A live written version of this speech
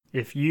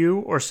If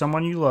you or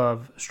someone you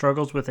love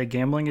struggles with a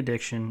gambling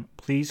addiction,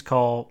 please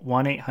call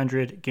 1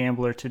 800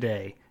 Gambler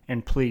today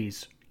and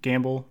please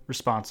gamble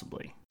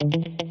responsibly.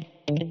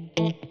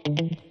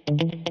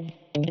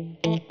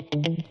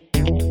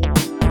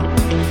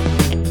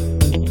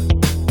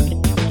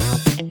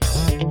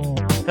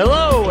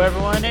 Hello,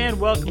 everyone, and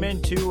welcome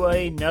into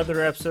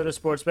another episode of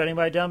Sports Betting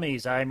by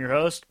Dummies. I am your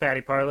host,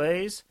 Patty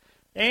Parlays,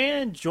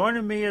 and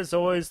joining me as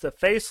always, the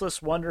faceless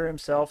wonder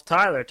himself,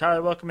 Tyler.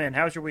 Tyler, welcome in.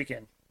 How's your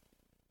weekend?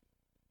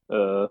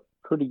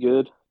 Pretty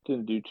good.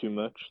 Didn't do too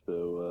much,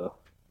 though.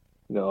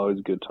 Always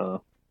a good time.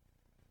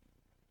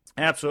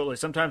 Absolutely.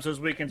 Sometimes those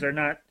weekends are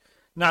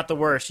not the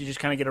worst. You just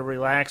kind of get to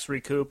relax,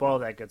 recoup, all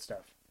that good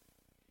stuff.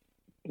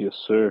 Yes,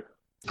 sir.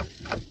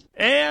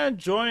 And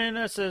joining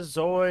us as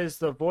always,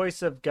 the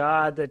voice of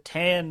God, the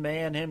tan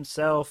man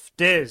himself,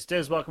 Diz.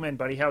 Diz, welcome in,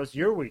 buddy. How was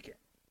your weekend?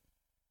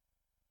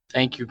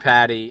 Thank you,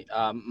 Patty.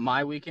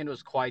 My weekend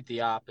was quite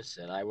the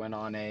opposite. I went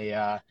on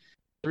a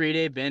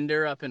 3-day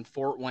bender up in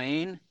Fort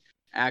Wayne.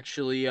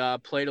 Actually,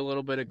 played a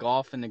little bit of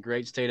golf in the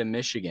great state of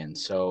Michigan.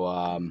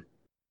 So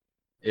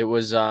it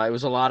was a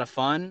lot of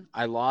fun.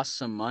 I lost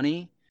some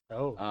money,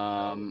 but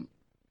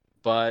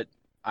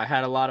I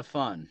had a lot of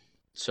fun.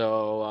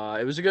 So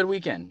it was a good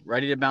weekend.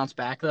 Ready to bounce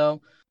back though.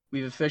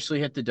 We've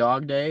officially hit the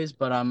dog days,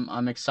 but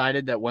I'm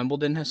excited that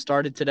Wimbledon has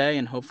started today,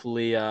 and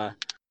hopefully I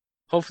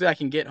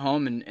can get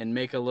home and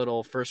make a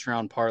little first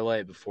round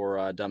parlay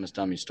before Dumbest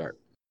Dummies start.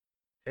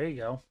 There you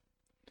go.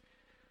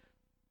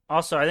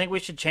 Also, I think we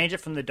should change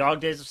it from the dog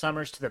days of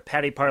summers to the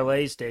Patty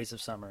Parlays days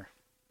of summer.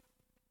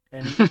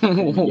 And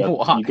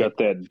you got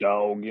that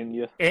dog in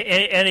you.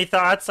 Any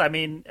thoughts? I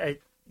mean,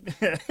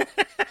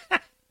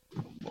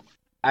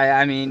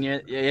 I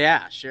mean,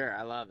 yeah, sure.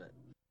 I love it.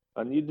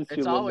 I need to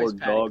see a little more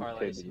dog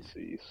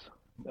tendencies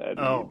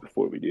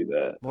before we do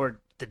that. More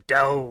the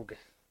dog.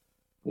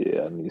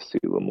 Yeah, I need to see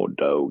a little more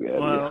dog out of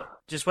you. Well,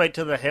 just wait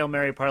till the Hail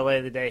Mary parlay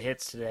of the day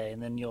hits today,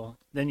 and then you'll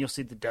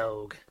see the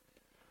dog.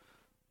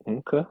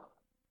 Okay.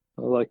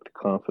 I like the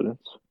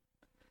confidence.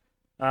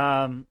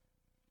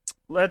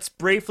 Let's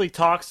briefly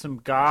talk some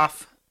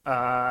golf.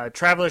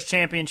 Travelers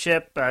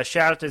Championship.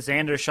 Shout out to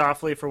Xander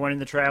Schauffele for winning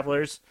the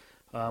Travelers.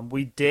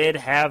 We did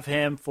have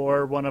him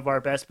for one of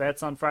our best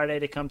bets on Friday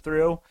to come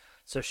through.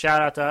 So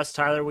shout out to us,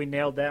 Tyler. We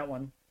nailed that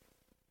one.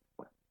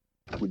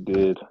 We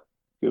did.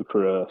 Good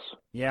for us.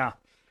 Yeah.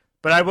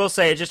 But I will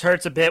say it just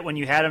hurts a bit when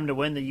you had him to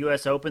win the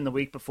U.S. Open the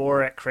week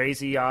before at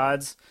crazy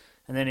odds,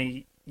 and then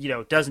he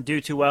doesn't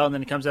do too well, and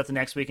then he comes out the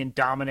next week and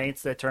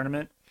dominates the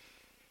tournament.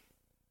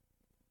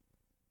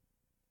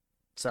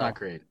 So not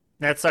great.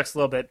 That sucks a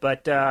little bit,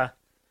 but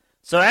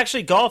so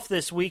actually golf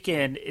this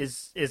weekend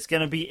is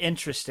going to be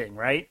interesting,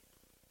 right?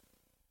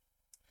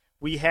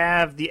 We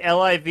have the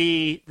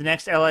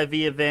next LIV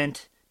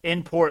event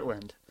in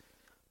Portland.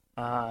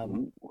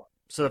 So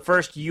the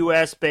first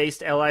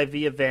U.S.-based LIV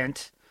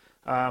event.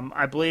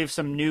 I believe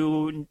some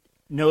new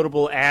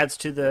notable adds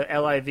to the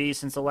LIV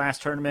since the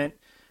last tournament.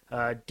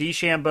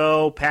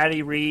 DeChambeau,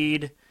 Patty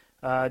Reed.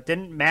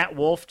 Didn't Matt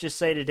Wolff just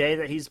say today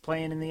that he's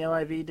playing in the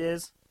LIV,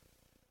 Diz?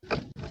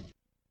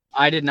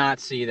 I did not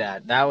see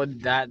that. That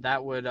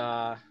would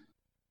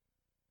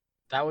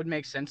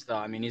make sense though.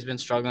 I mean, he's been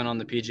struggling on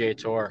the PGA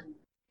Tour.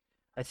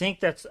 I think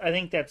that's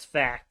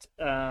fact.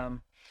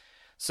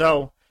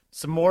 So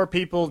some more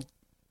people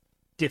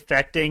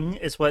defecting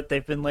is what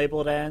they've been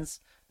labeled as,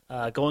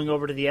 going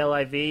over to the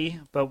LIV.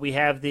 But we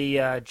have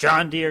the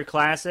John Deere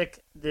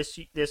Classic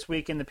this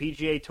week in the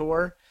PGA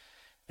Tour,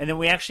 and then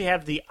we actually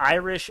have the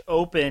Irish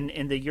Open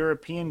in the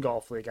European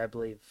Golf League, I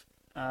believe.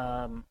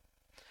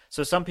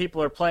 So some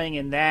people are playing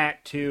in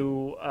that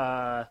to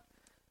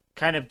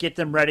kind of get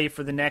them ready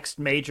for the next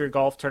major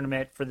golf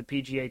tournament for the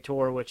PGA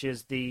Tour, which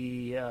is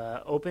the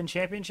Open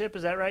Championship.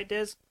 Is that right,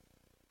 Diz?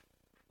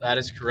 That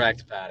is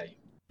correct, Patty.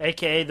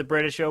 AKA the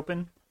British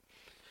Open.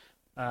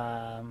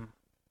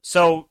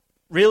 So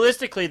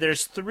realistically,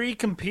 there's 3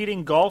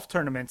 competing golf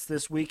tournaments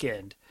this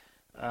weekend.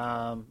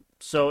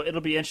 So it'll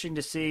be interesting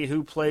to see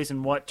who plays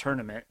in what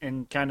tournament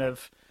and kind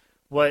of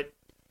what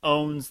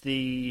owns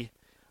the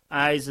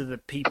eyes of the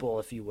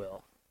people, if you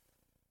will.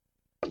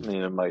 I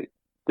mean, it might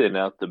thin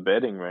out the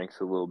betting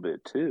ranks a little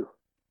bit too.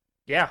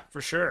 Yeah,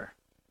 for sure.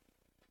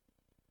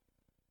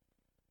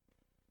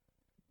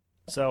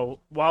 So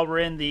while we're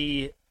in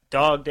the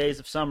dog days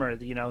of summer,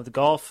 the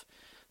golf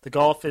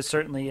is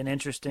certainly an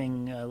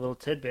interesting little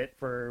tidbit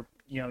for,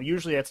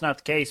 usually that's not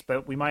the case,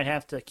 but we might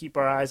have to keep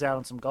our eyes out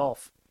on some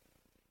golf.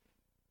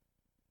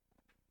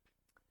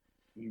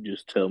 You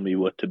just tell me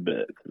what to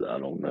bet, because I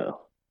don't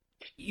know.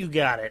 You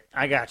got it.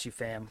 I got you,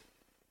 fam.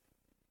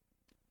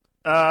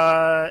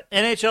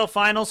 NHL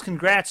Finals,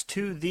 congrats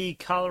to the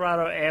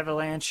Colorado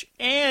Avalanche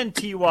and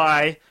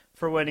TY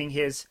for winning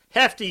his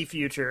hefty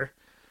future.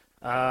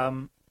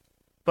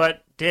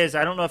 But Diz,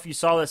 I don't know if you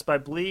saw this, but I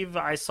believe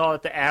I saw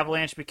that the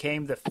Avalanche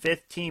became the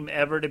 5th team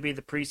ever to be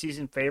the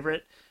preseason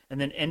favorite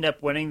and then end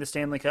up winning the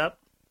Stanley Cup.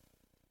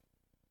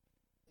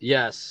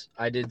 Yes,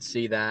 I did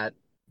see that.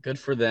 Good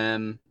for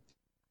them.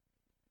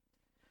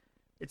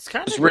 It's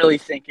kind just of really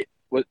thinking.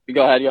 What?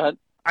 Go ahead.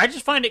 I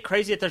just find it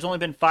crazy that there's only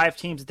been 5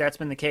 teams that's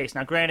been the case.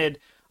 Now, granted,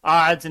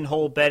 odds and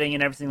whole betting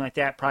and everything like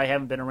that probably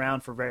haven't been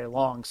around for very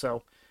long,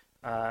 so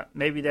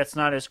maybe that's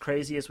not as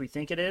crazy as we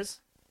think it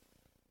is.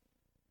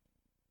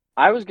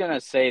 I was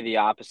gonna say the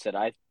opposite.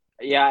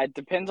 Yeah, it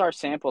depends our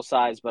sample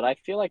size, but I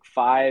feel like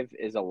 5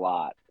 is a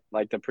lot.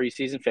 Like the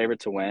preseason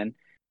favorite to win.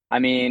 I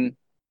mean,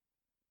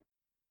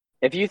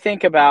 if you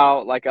think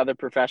about like other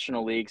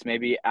professional leagues,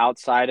 maybe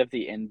outside of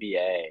the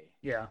NBA,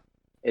 Yeah.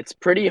 it's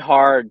pretty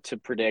hard to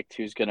predict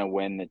who's going to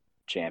win the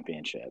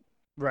championship.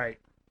 Right.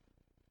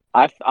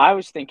 I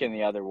was thinking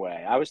the other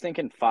way. I was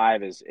thinking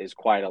 5 is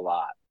quite a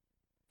lot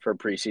for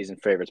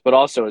preseason favorites. But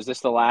also, is this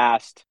the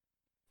last,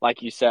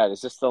 like you said, is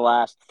this the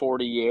last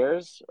 40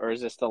 years or is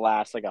this the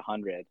last like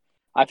 100?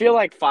 I feel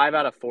like 5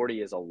 out of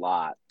 40 is a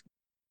lot.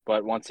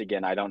 But once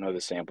again, I don't know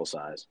the sample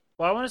size.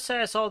 Well, I want to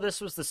say I saw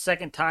this was the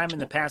second time in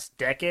the past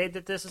decade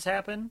that this has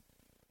happened.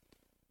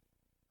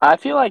 I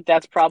feel like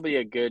that's probably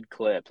a good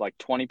clip, like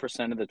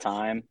 20% of the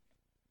time.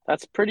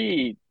 That's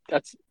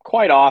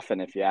quite often,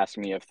 if you ask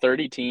me. Of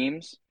 30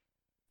 teams,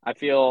 I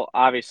feel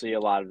obviously a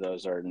lot of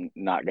those are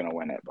not going to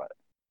win it, but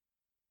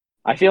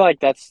I feel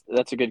like that's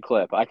a good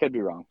clip. I could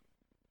be wrong.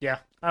 Yeah,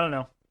 I don't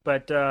know.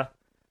 But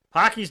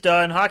hockey's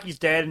done. Hockey's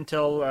dead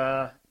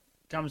until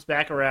comes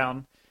back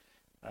around.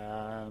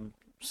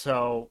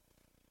 So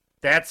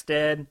that's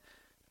dead.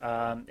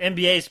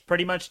 NBA's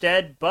pretty much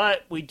dead,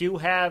 but we do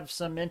have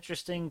some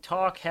interesting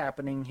talk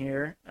happening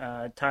here.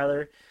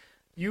 Tyler,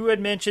 you had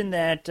mentioned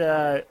that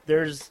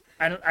there's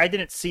I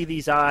didn't see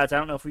these odds. I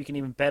don't know if we can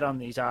even bet on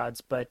these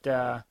odds, but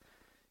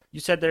you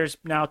said there's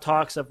now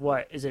talks of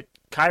what? Is it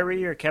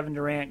Kyrie or Kevin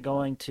Durant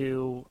going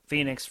to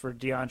Phoenix for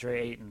DeAndre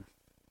Ayton?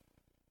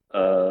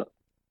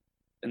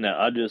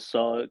 Now I just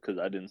saw it because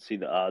I didn't see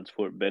the odds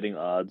for it. Betting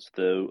odds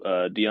though.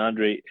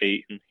 DeAndre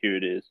Ayton, here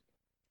it is.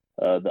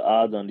 The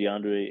odds on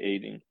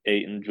DeAndre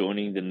Ayton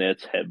joining the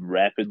Nets have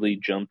rapidly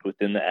jumped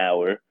within the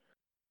hour.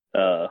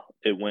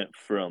 It went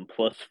from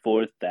plus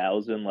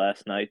 4,000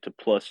 last night to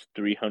plus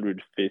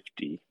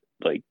 350.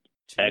 Like,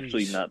 Jeez.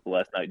 Actually, not the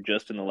last night,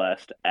 just in the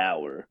last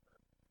hour.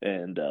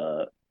 And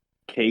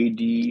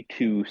KD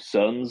to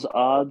Suns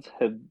odds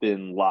have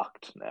been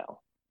locked now.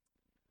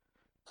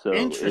 So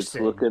it's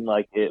looking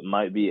like it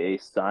might be a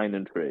sign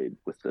and trade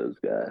with those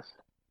guys.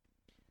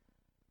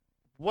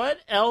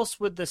 What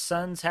else would the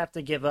Suns have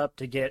to give up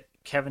to get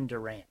Kevin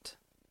Durant?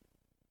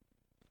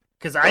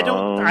 Because I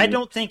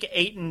don't think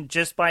Ayton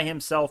just by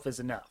himself is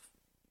enough.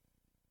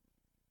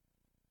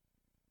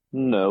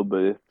 No,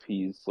 but if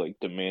he's like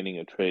demanding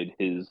a trade,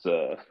 his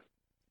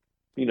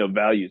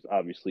value's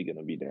obviously going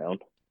to be down.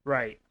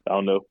 Right. I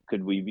don't know.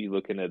 Could we be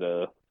looking at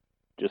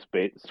just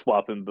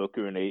swapping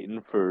Booker and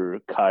Ayton for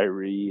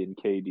Kyrie and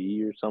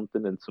KD or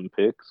something and some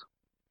picks?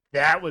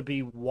 That would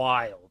be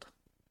wild.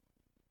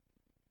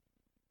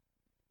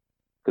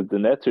 Because the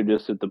Nets are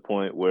just at the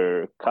point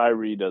where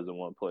Kyrie doesn't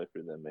want to play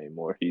for them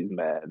anymore. He's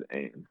mad.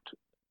 And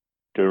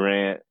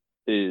Durant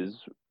is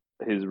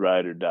his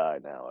ride or die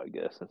now, I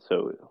guess. And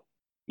so,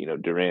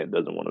 Durant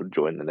doesn't want to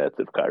join the Nets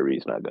if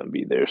Kyrie's not going to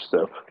be there.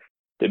 So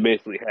they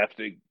basically have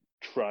to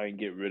try and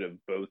get rid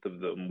of both of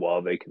them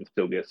while they can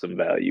still get some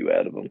value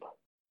out of them.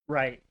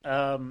 Right.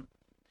 And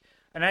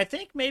I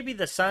think maybe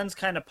the Suns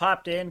kind of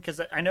popped in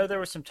because I know there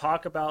was some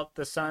talk about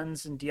the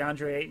Suns and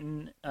DeAndre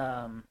Ayton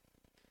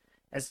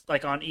as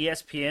like on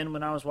ESPN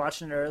when I was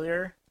watching it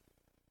earlier.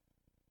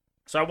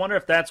 So I wonder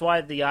if that's why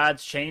the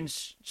odds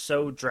changed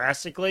so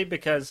drastically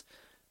because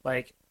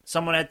like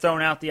someone had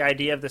thrown out the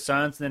idea of the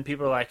Suns and then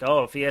people are like,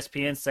 oh, if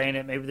ESPN's saying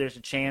it, maybe there's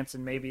a chance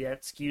and maybe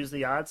that skews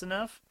the odds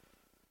enough.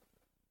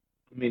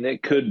 I mean,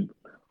 it could.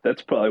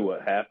 That's probably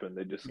what happened.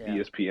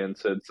 ESPN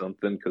said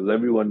something because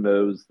everyone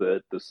knows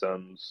that the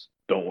Suns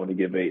don't want to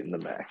give Ayton the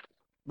max.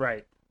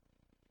 Right.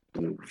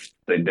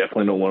 They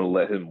definitely don't want to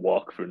let him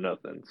walk for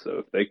nothing. So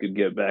if they could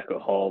get back a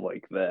haul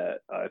like that,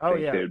 I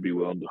think they'd be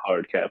willing to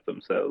hard cap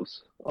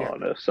themselves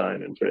on a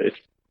sign and trade.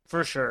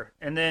 For sure.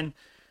 And then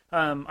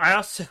I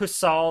also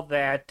saw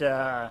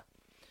that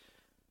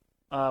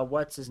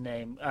what's his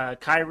name?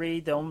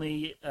 Kyrie, the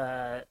only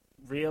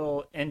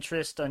real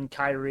interest on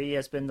Kyrie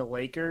has been the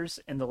Lakers,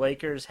 and the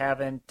Lakers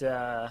haven't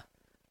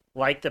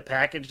liked the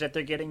package that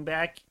they're getting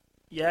back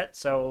yet.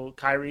 So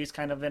Kyrie's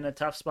kind of in a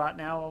tough spot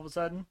now all of a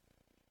sudden.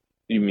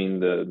 You mean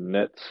the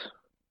Nets?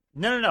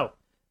 No.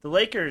 The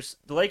Lakers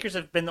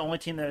have been the only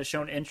team that has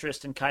shown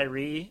interest in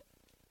Kyrie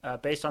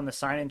based on the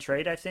sign and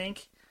trade, I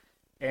think.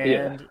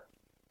 And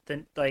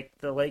then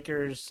the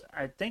Lakers,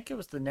 I think it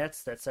was the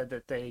Nets that said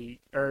that the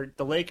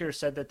Lakers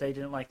said that they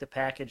didn't like the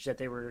package that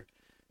they were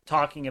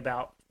talking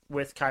about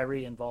with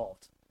Kyrie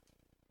involved.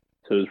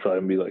 So it's probably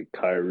gonna be like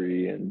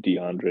Kyrie and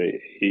DeAndre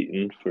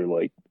Ayton for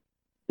like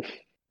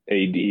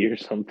AD or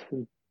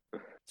something.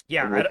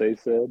 Yeah, what they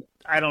said.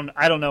 I don't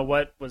know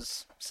what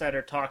was said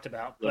or talked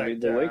about. But I mean,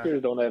 the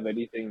Lakers don't have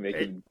anything they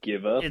can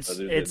give up.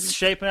 It's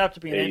shaping up to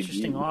be an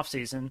interesting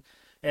offseason.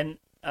 And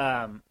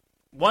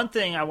one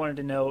thing I wanted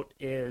to note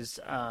is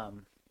I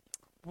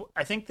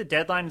think the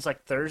deadline is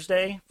like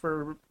Thursday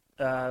for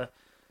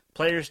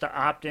players to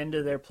opt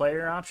into their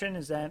player option.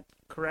 Is that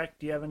correct?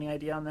 Do you have any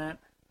idea on that?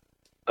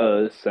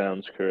 This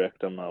sounds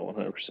correct. I'm not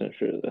 100%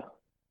 sure though.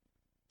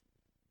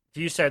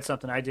 If you said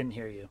something, I didn't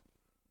hear you.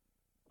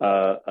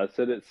 I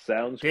said it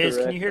sounds Diz,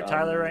 can correct. you hear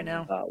Tyler right I'm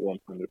now? not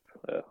 100.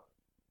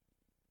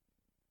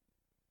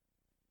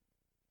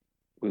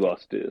 We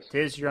lost Diz.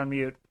 Diz, you're on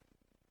mute.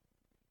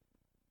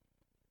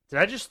 Did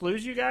I just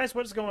lose you guys?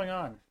 What's going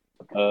on?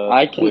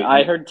 Wait,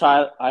 I heard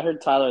Tyler. I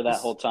heard Tyler that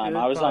This whole time. good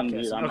I was on podcast.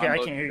 mute. I'm Okay, I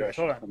unloading can't hear you guys.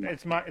 groceries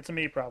Hold from on. It's a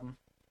me problem.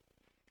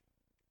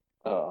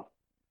 Oh,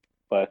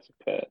 classic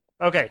Pat.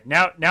 Okay,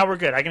 now we're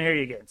good. I can hear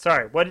you again.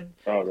 Sorry. What did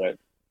All right.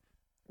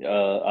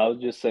 I was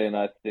just saying.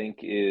 I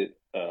think it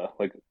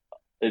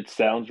it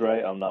sounds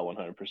right. I'm not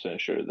 100%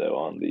 sure though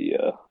on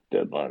the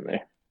deadline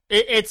there.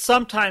 it's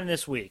sometime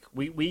this week.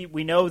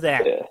 We know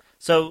that. Yeah.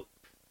 So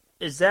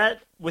is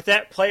that with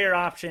that player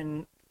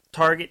option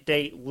target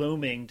date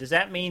looming, does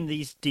that mean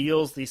these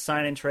deals, these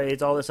sign and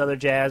trades, all this other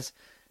jazz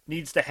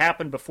needs to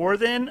happen before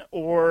then,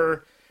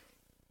 or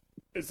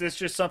is this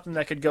just something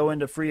that could go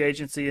into free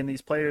agency and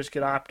these players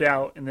could opt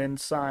out and then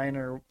sign,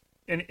 or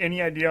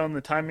any idea on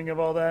the timing of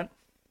all that?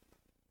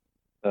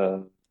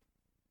 I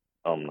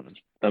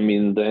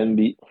mean, the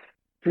NBA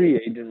free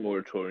agent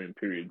moratorium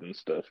periods and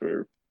stuff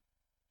are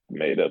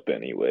made up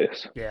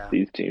anyways. Yeah.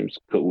 These teams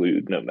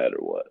collude no matter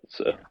what.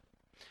 So. Yeah.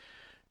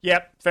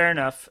 Yep, fair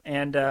enough.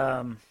 And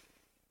I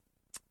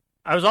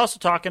was also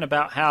talking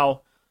about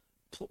how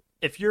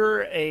if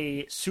you're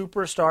a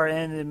superstar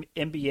in the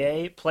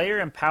NBA,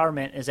 player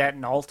empowerment is at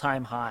an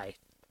all-time high,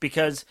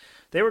 because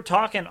they were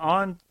talking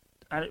on,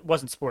 it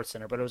wasn't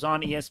SportsCenter, but it was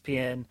on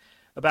ESPN,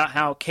 about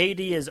how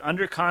KD is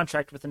under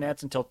contract with the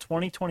Nets until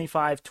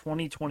 2025,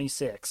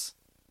 2026.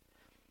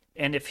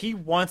 And if he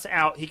wants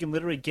out, he can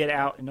literally get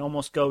out and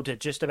almost go to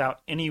just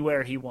about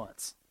anywhere he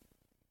wants.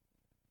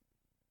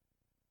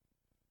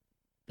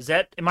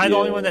 Am I the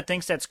only one that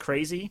thinks that's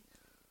crazy?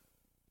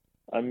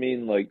 I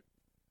mean, like,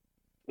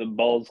 the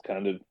ball's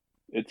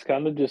it's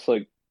kind of just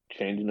like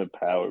changing of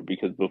power,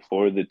 because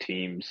before the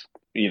teams,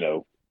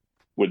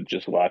 would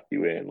just lock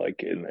you in,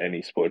 like in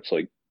any sports,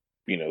 like,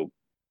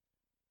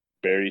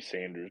 Barry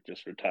Sanders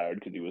just retired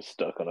because he was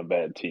stuck on a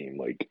bad team.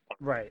 Like,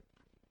 right.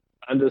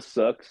 Kind of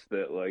sucks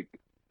that, like,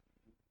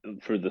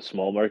 for the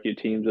small market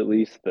teams at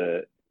least,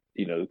 that,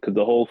 because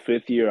the whole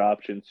 5th-year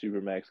option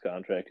Supermax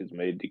contract is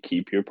made to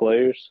keep your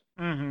players.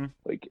 Mm-hmm.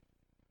 Like,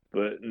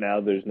 but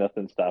now there's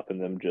nothing stopping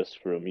them just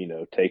from,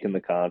 taking the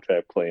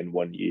contract, playing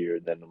 1 year,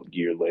 and then a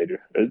year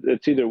later.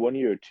 It's either 1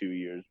 year or 2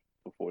 years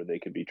before they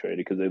can be traded,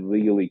 because they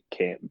legally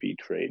can't be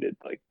traded,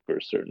 like, for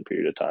a certain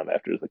period of time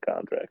after the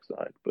contract's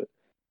signed. But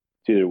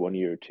it's either 1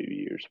 year or 2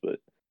 years. But,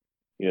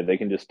 they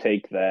can just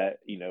take that,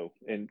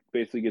 and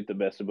basically get the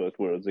best of both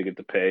worlds. They get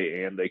to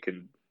pay, and they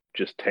can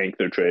just tank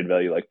their trade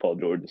value like Paul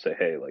George and say,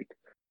 hey, like,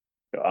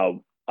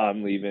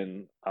 I'm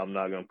leaving. I'm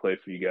not going to play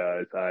for you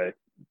guys.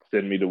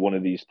 Send me to one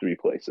of these 3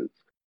 places.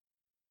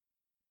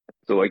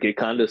 So, like, it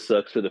kind of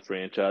sucks for the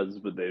franchises,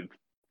 but they've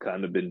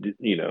kind of been,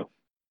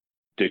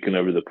 dicking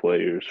over the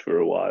players for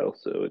a while.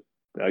 So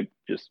I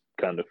just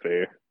kind of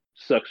fair.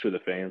 Sucks for the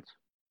fans.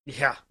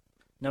 Yeah,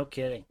 no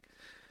kidding.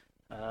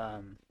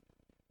 And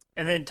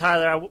then,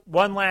 Tyler,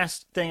 one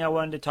last thing I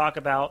wanted to talk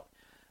about.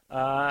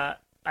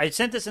 I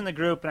sent this in the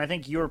group, and I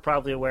think you were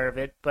probably aware of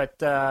it,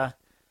 but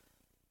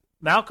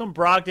Malcolm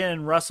Brogdon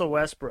and Russell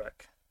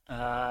Westbrook.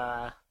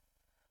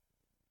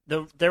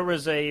 There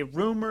was a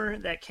rumor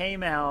that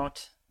came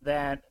out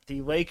that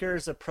the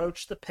Lakers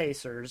approached the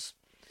Pacers,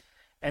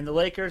 and the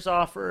Lakers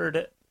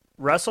offered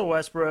Russell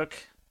Westbrook,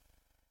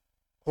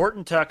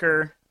 Horton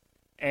Tucker,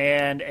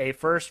 and a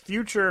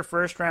future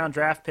first-round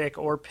draft pick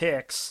or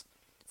picks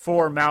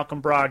for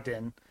Malcolm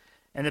Brogdon.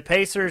 And the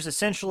Pacers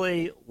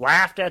essentially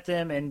laughed at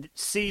them and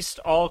ceased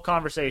all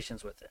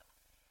conversations with them.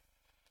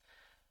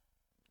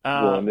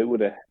 And it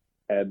would have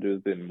had to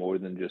have been more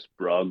than just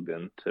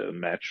Brogdon to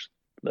match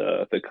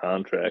the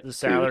contract. The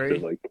salary.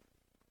 So,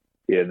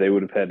 they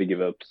would have had to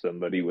give up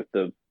somebody with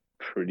a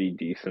pretty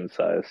decent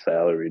sized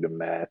salary to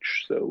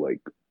match. So,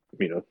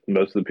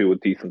 most of the people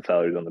with decent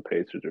salaries on the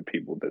Pacers are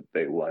people that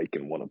they like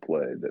and want to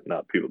play, that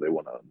not people they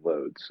want to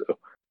unload. So,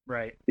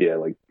 right. Yeah,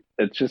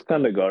 it's just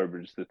kind of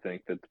garbage to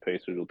think that the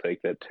Pacers will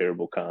take that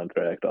terrible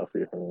contract off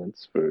your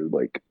hands for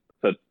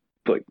a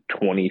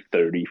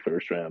 20-30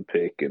 first round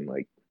pick and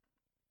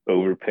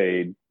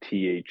overpaid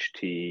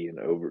THT and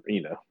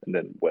and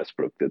then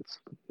Westbrook that's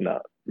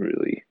not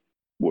really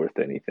worth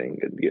anything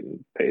and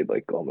getting paid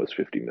almost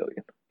 $50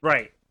 million.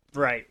 Right,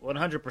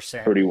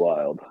 100%. Pretty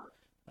wild.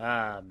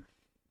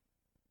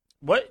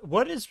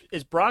 What is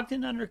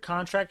Brogdon under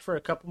contract for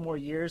a couple more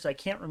years? I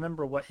can't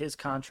remember what his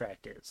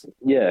contract is.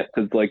 Yeah,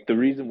 because the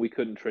reason we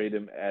couldn't trade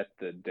him at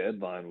the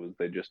deadline was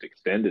they just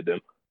extended him,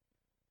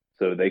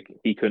 so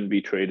he couldn't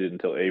be traded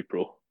until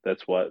April.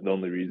 That's why the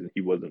only reason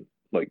he wasn't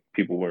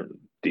people weren't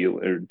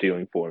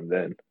dealing for him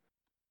then.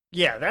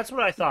 Yeah, that's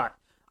what I thought.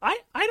 I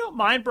don't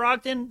mind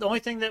Brogdon. The only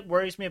thing that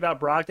worries me about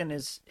Brogdon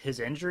is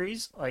his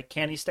injuries.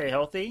 Can he stay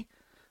healthy?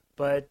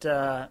 But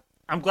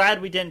I'm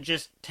glad we didn't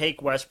just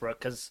take Westbrook,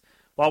 because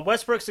while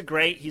Westbrook's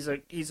he's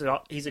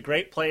a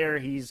great player.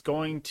 He's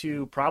going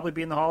to probably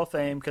be in the Hall of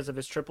Fame because of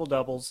his triple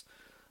doubles.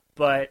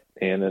 but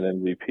And an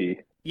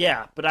MVP.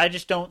 yeah, but I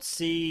just don't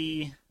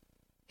see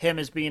him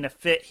as being a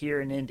fit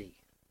here in Indy.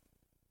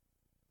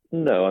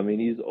 No, I mean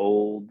he's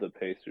old. The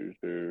Pacers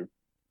are.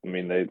 I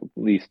mean they at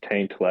least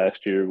tanked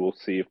last year. We'll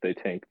see if they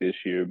tank this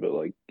year. But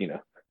like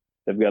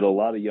they've got a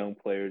lot of young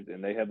players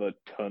and they have a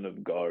ton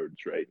of guards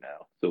right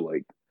now. So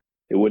like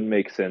it wouldn't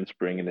make sense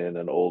bringing in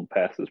an old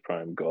past his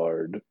prime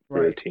guard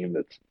for a Right. team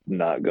that's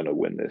not going to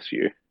win this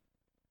year.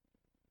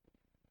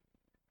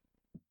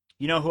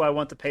 You know who I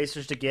want the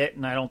Pacers to get,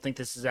 and I don't think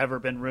this has ever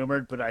been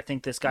rumored, but I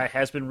think this guy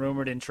has been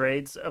rumored in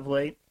trades of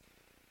late.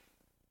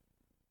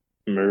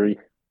 Murray.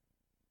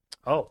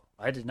 Oh,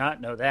 I did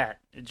not know that.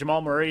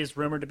 Jamal Murray is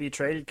rumored to be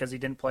traded because he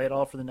didn't play at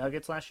all for the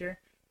Nuggets last year.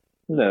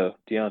 No,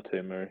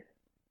 Deontay Murray.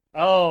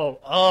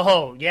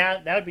 Oh,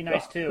 yeah, that would be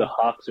nice too. The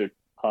Hawks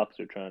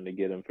are trying to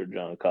get him for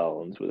John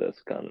Collins, but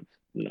that's kind of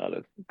not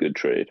a good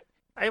trade.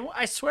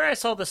 I swear I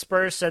saw the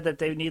Spurs said that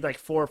they need like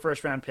 4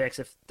 first-round picks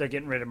if they're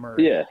getting rid of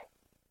Murray.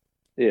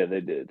 Yeah,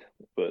 they did,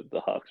 but the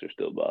Hawks are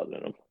still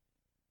bothering them.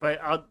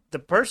 But the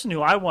person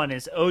who I want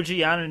is OG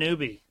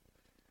Anunoby.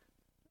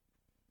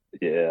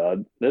 Yeah,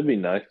 that'd be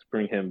nice.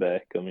 Bring him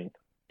back. I mean,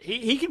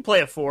 He can play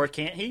a 4,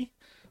 can't he?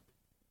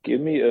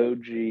 give me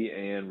OG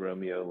and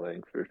Romeo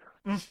Langford.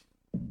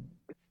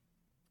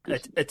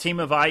 A team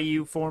of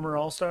IU former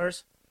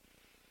All-Stars?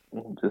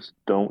 Just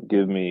don't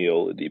give me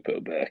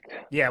Oladipo back.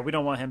 Yeah, we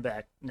don't want him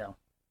back. No.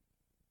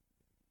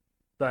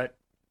 But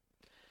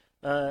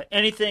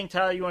anything,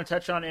 Tyler, you want to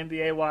touch on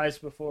NBA-wise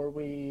before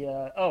we...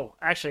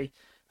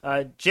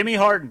 Jimmy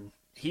Harden.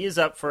 He is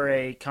up for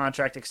a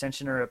contract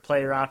extension or a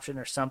player option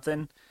or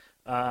something.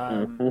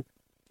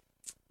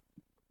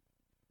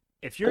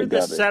 If you're the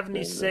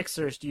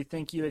 76ers, do you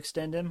think you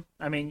extend him?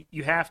 I mean,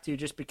 you have to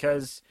just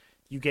because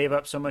you gave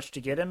up so much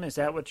to get him. Is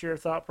that what your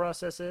thought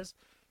process is?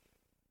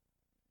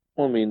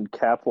 Well, I mean,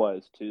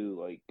 cap-wise, too,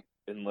 like,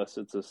 unless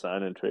it's a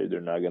sign and trade,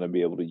 they're not going to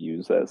be able to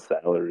use that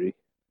salary.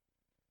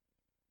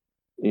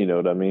 You know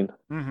what I mean?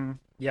 Mm-hmm.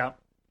 Yeah.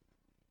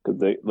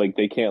 Because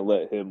they can't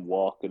let him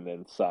walk and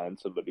then sign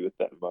somebody with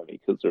that money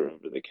because they're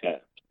under the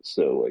cap.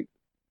 So, like,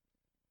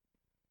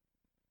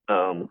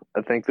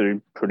 I think they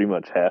pretty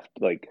much have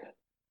to, like,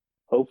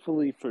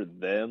 hopefully for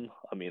them,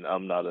 I mean,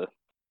 I'm not a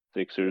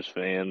Sixers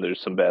fan.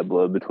 There's some bad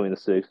blood between the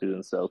Sixers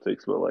and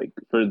Celtics, but like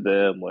for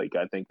them, like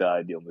I think the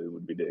ideal move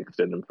would be to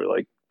extend them for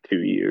like 2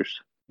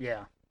 years.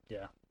 Yeah.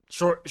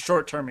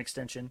 Short term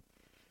extension.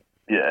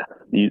 Yeah,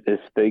 if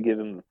they give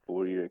him a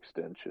 4-year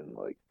extension,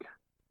 like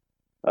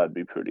I'd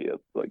be pretty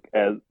like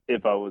as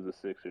if I was a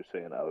Sixers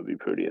fan, I would be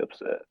pretty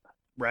upset.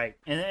 Right,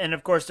 and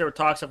of course there were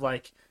talks of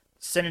like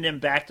sending him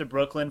back to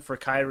Brooklyn for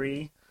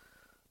Kyrie.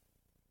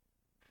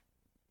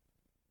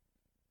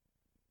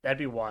 That'd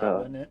be wild,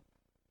 wouldn't it?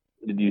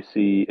 Did you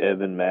see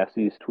Evan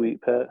Massey's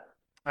tweet, Pat?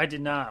 I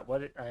did not.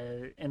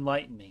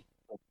 Enlighten me.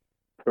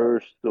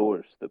 First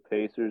source, the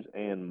Pacers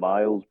and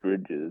Miles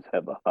Bridges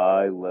have a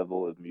high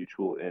level of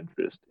mutual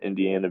interest.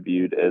 Indiana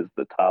viewed as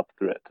the top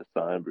threat to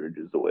sign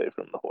Bridges away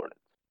from the Hornets.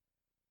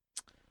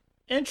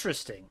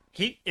 Interesting.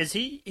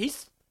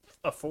 He's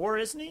a 4,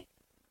 isn't he?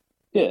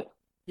 Yeah.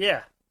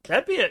 Yeah.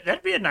 That'd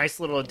be a nice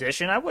little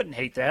addition. I wouldn't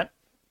hate that.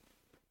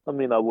 I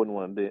mean, I wouldn't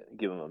want to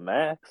give him a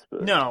max,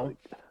 but no,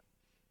 like,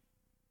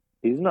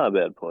 he's not a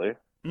bad player.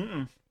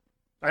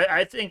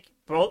 I think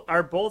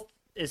both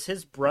is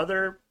his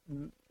brother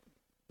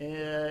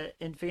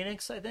in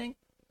Phoenix. I think.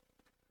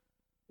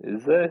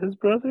 Is that his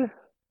brother?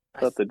 I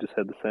thought they just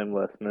had the same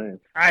last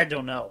name. I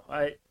don't know.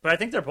 But I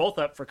think they're both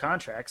up for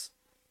contracts.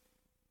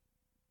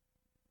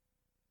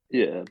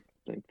 Yeah,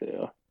 I think they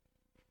are.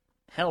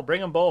 Hell,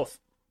 bring them both.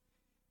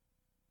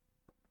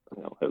 I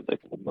don't have that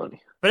kind of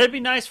money. But it'd be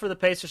nice for the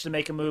Pacers to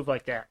make a move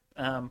like that.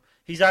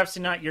 He's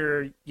obviously not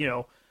your,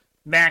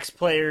 max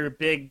player,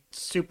 big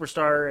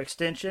superstar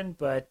extension,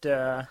 but...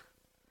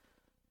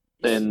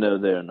 And no,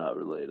 they're not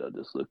related. I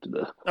just looked it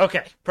up.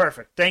 Okay,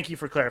 perfect. Thank you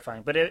for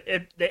clarifying. But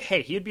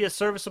hey, he'd be a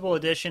serviceable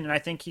addition, and I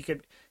think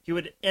he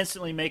would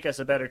instantly make us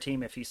a better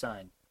team if he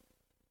signed.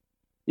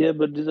 Yeah,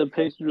 but does the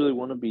Pacers really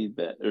want to be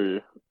that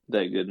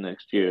good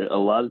next year? A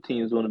lot of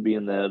teams want to be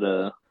in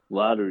that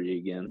lottery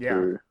again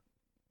for...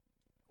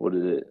 What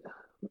is it?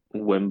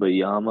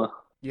 Wembayama?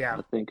 Yeah.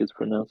 I think it's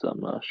pronounced. I'm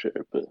not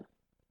sure, but...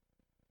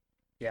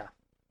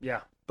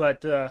 Yeah.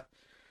 But, I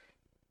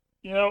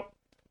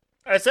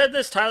said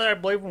this, Tyler, I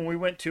believe, when we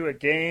went to a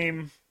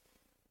game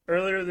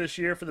earlier this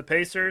year for the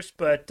Pacers,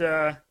 but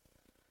a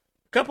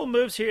couple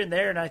moves here and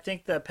there, and I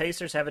think the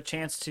Pacers have a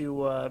chance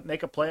to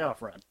make a playoff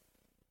run.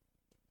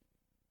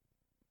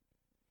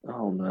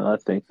 Oh, no, I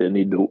think they're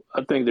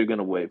going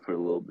to wait for a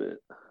little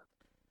bit.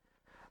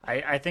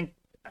 I think...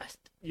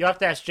 You have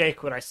to ask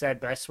Jake what I said,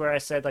 but I swear I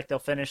said like they'll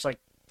finish like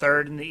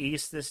 3rd in the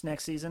East this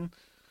next season.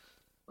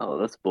 Oh,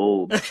 that's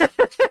bold.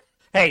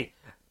 Hey,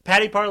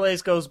 Patty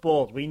Parlays goes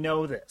bold. We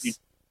know this.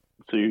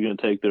 So you're going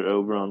to take their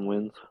over on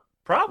wins?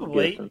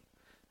 Probably.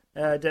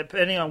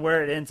 Depending on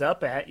where it ends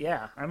up at,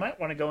 yeah. I might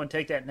want to go and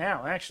take that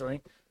now,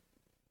 actually.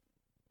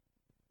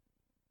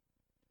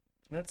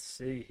 Let's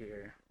see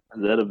here.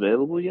 Is that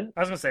available yet?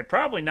 I was going to say,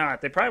 probably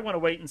not. They probably want to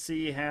wait and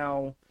see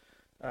how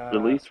At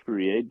least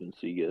free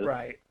agency goes.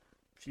 Right.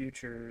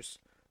 Futures.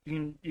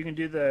 You can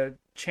do the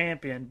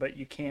champion, but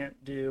you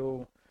can't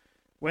do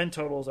win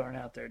totals aren't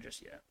out there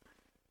just yet.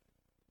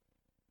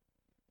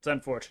 It's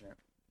unfortunate.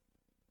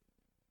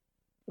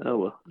 Oh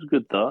well, it's a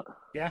good thought.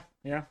 Yeah.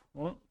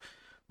 We'll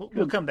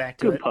come back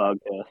to Good it.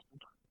 podcast.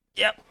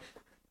 Yep.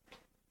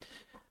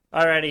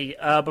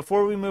 Alrighty.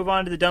 Before we move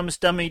on to the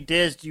dumbest dummy,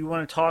 Diz, do you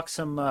want to talk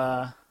some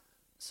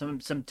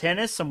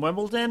tennis, some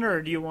Wimbledon,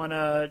 or do you want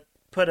to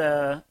put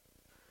a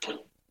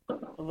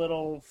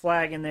little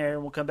flag in there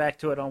and we'll come back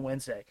to it on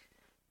Wednesday?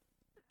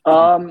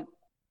 I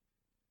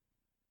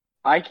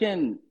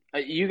can.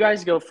 You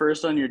guys go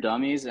first on your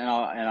dummies, and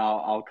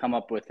I'll come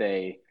up with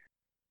a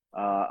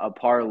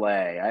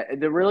parlay.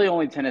 The really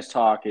only tennis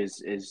talk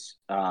is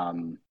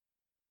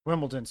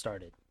Wimbledon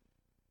started.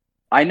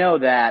 I know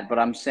that, but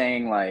I'm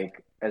saying,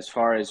 like, as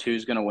far as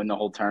who's going to win the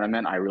whole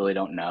tournament, I really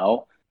don't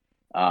know.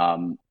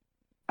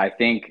 I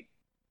think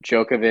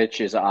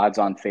Djokovic is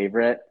odds-on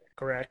favorite.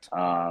 Correct.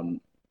 And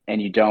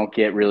you don't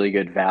get really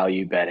good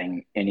value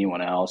betting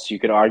anyone else. You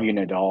could argue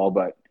Nadal,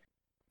 but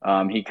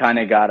he kind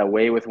of got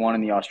away with one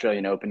in the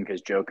Australian Open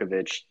because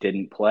Djokovic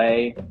didn't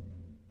play,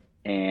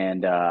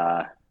 and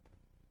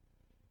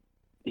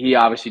he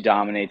obviously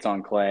dominates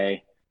on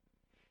clay.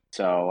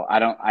 So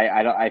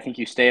I think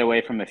you stay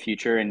away from the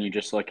future and you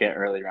just look at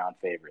early round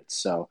favorites.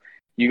 So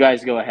you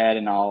guys go ahead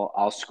and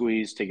I'll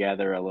squeeze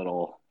together a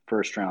little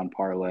first round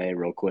parlay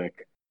real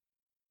quick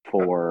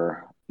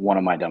for one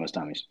of my dumbest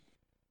dummies.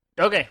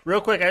 Okay, real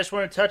quick, I just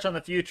want to touch on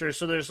the future.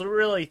 So there's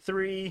really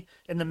three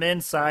in the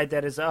men's side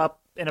that is up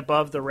and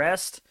above the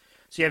rest.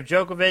 So you have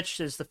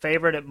Djokovic is the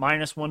favorite at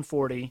minus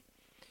 140.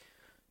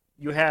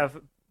 You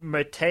have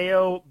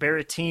Matteo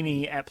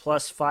Berrettini at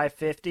plus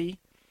 550.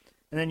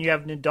 And then you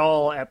have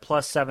Nadal at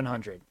plus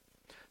 700.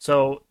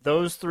 So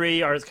those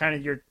three are kind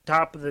of your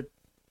top of the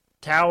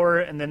tower.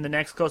 And then the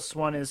next closest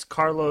one is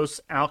Carlos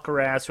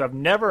Alcaraz, who I've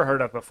never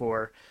heard of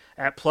before,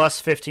 at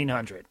plus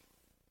 1,500.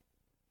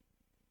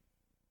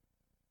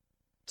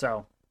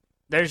 So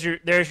there's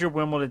your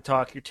Wimbledon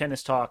talk, your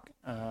tennis talk.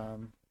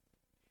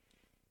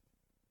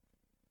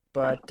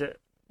 But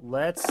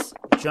let's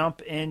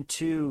jump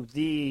into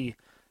the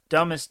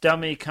dumbest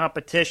dummy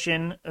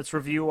competition. Let's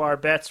review our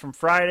bets from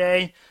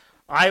Friday.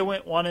 I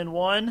went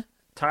 1-1.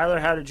 Tyler,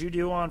 how did you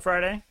do on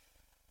Friday?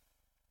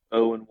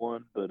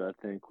 0-1, but I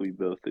think we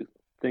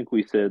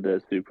said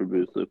that Super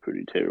Boost looked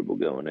pretty terrible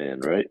going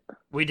in, right?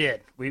 We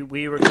did.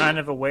 We were kind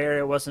of aware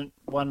it wasn't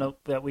one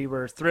that we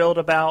were thrilled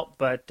about,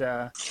 but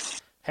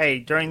hey,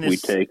 during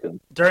this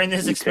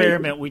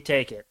experiment, we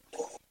take it.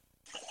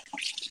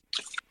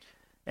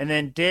 And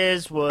then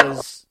Diz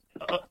was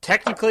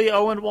technically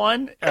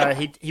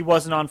 0-1. He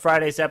wasn't on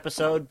Friday's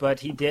episode, but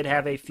he did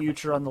have a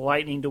future on the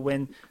Lightning to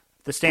win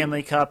the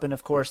Stanley Cup, and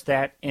of course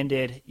that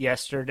ended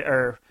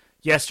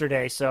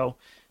yesterday. So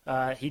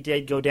he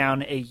did go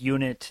down a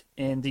unit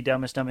in the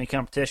dumbest dummy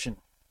competition.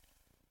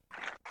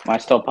 Am I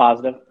still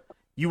positive?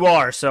 You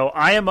are. So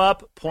I am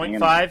up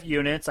 0.5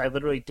 units. I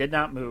literally did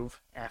not move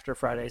after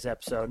Friday's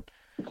episode.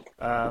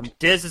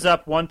 Diz is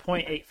up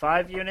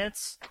 1.85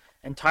 units,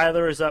 and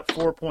Tyler is up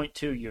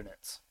 4.2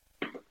 units.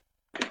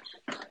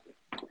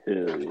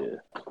 Hell yeah.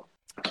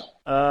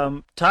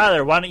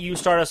 Tyler, why don't you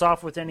start us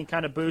off with any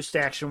kind of boost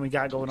action we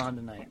got going on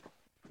tonight?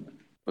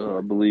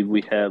 I believe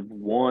we have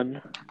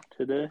one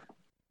today.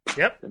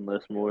 Yep.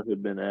 Unless more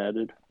have been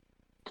added.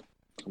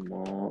 Come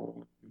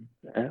on,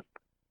 app.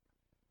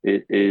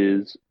 It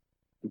is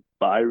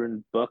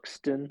Byron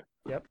Buxton,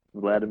 yep,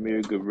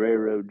 Vladimir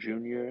Guerrero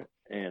Jr.,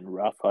 and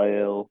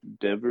Rafael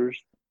Devers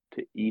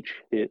to each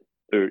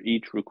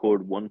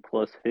record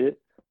 1+ hit,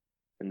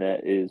 and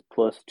that is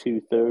plus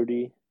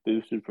 230,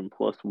 boosted from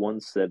plus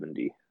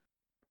 170.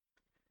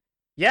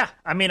 Yeah,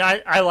 I mean,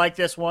 I like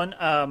this one.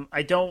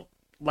 I don't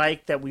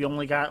like that we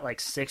only got like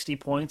 60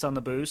 points on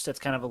the boost. That's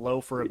kind of a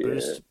low for a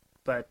boost.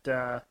 But,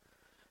 I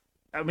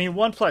mean,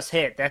 1+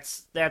 hit,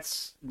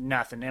 that's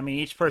nothing. I mean,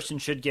 each person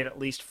should get at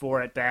least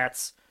 4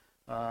 at-bats.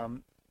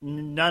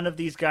 None of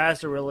these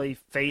guys are really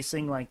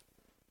facing, like,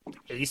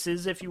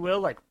 aces, if you will,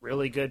 like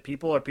really good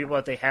people or people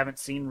that they haven't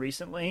seen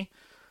recently.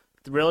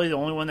 Really, the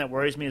only one that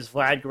worries me is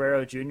Vlad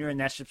Guerrero Jr., and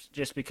that's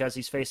just because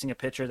he's facing a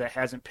pitcher that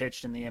hasn't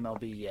pitched in the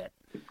MLB yet.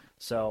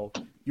 So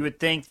you would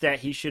think that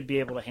he should be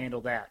able to handle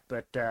that.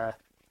 But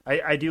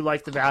I do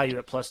like the value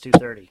at plus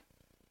 230.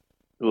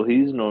 Well,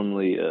 he's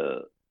normally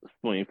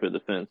swing for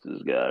the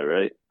fences guy,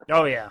 right?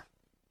 Oh, yeah.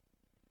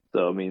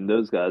 So, I mean,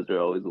 those guys are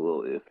always a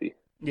little iffy.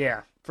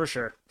 Yeah, for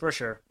sure.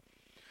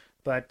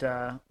 But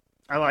I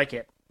like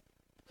it.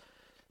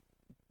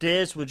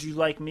 Diz, would you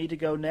like me to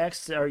go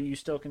next? Are you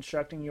still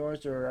constructing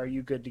yours, or are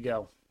you good to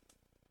go?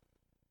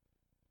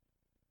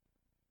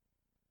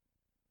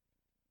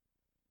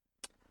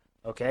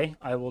 Okay,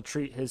 I will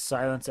treat his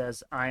silence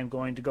as I am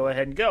going to go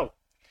ahead and go.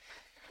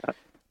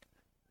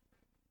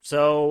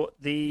 So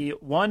the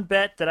one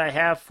bet that I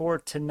have for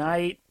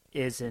tonight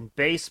is in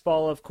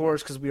baseball, of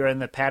course, because we are in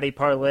the Patty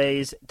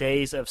Parlays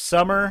days of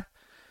summer.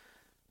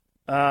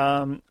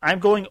 I'm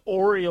going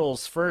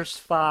Orioles first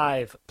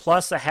 5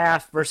 plus a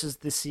half versus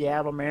the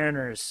Seattle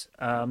Mariners.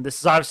 This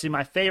is obviously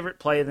my favorite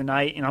play of the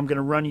night, and I'm going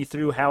to run you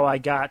through how I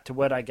got to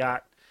what I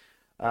got.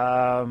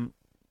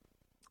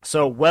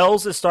 So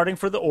Wells is starting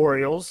for the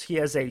Orioles. He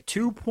has a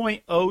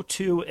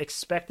 2.02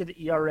 expected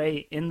ERA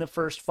in the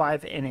first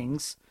 5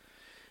 innings.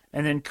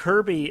 And then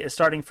Kirby is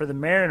starting for the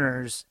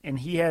Mariners, and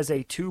he has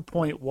a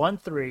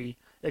 2.13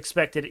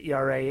 expected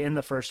ERA in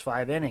the first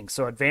 5 innings.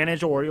 So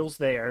advantage Orioles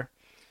there.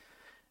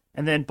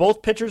 And then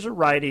both pitchers are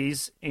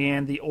righties,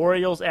 and the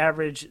Orioles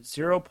average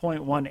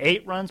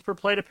 0.18 runs per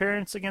plate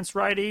appearance against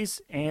righties,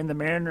 and the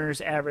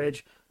Mariners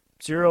average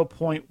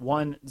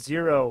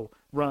 0.10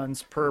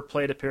 runs per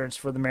plate appearance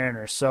for the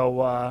Mariners.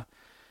 So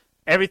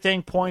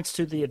everything points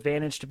to the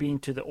advantage to being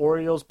to the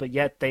Orioles, but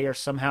yet they are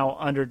somehow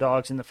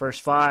underdogs in the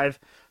first 5.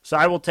 So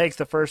I will take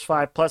the first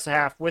 5 plus a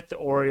half with the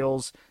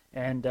Orioles,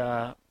 and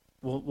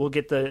we'll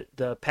get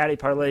the Patty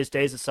Parlay's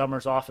Days of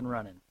Summers off and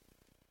running.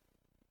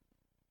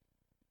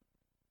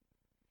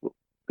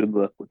 Good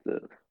luck with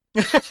this.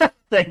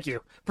 Thank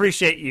you.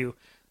 Appreciate you.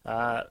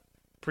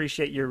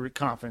 Appreciate your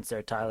confidence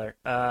there, Tyler.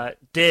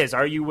 Diz,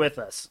 are you with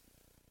us?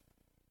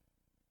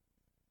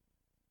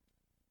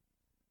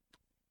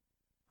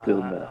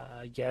 Still no.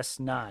 Guess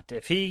not.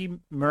 If he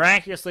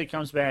miraculously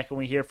comes back and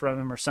we hear from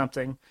him or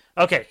something.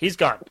 Okay, he's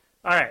gone.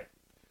 All right.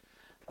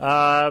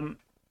 I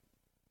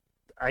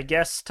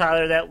guess,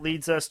 Tyler, that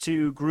leads us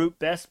to group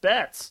best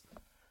bets.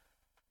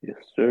 Yes,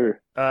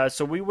 sir.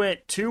 So we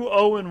went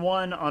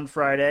 2-0-1 on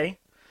Friday.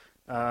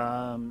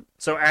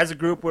 So as a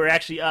group, we're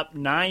actually up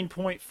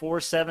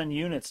 9.47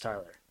 units,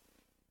 Tyler.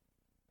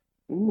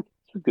 Ooh,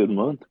 it's a good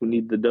month. We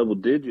need the double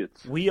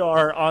digits. We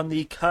are on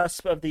the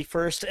cusp of the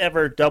first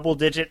ever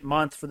double-digit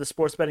month for the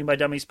Sports Betting by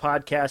Dummies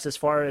podcast as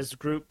far as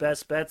group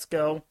best bets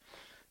go.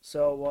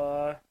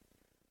 So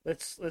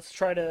let's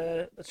try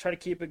to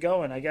keep it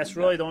going. I guess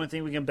really the only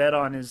thing we can bet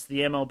on is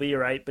the MLB,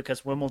 right?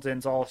 Because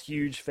Wimbledon's all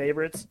huge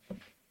favorites.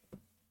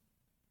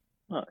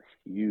 Not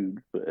huge,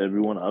 but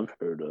everyone I've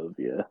heard of,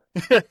 yeah.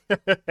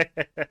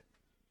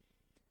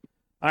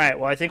 All right,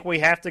 well, I think we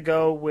have to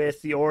go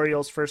with the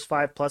Orioles first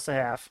 5 plus a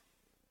half.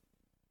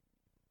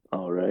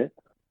 All right.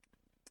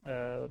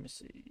 Let me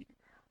see.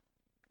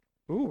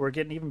 Ooh, we're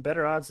getting even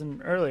better odds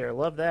than earlier.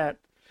 Love that.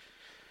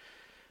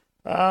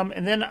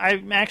 And then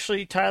I'm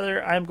actually,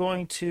 Tyler, I'm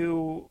going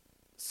to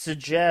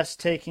suggest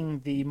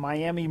taking the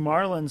Miami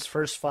Marlins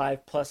first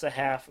 5 plus a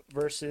half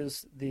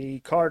versus the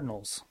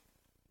Cardinals.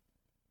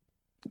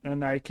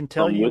 And I can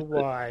tell you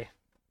why.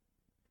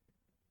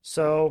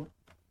 So,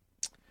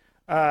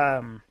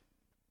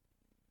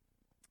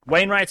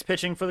 Wainwright's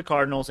pitching for the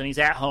Cardinals, and he's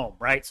at home,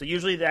 right? So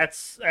usually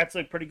that's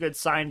a pretty good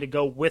sign to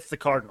go with the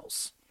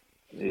Cardinals.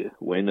 Yeah,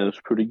 Waino's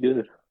pretty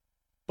good.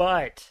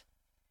 But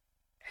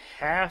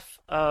half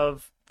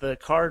of the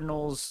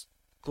Cardinals'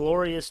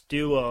 glorious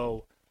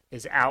duo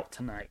is out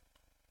tonight.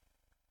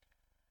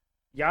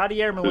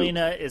 Yadier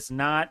Molina is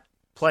not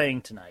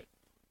playing tonight.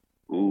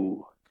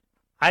 Ooh.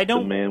 I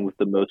don't. The man with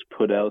the most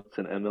putouts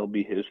in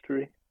MLB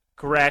history.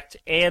 Correct,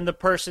 and the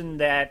person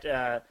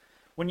that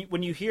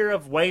when you hear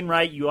of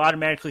Wainwright, you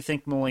automatically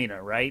think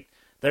Molina, right?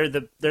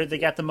 They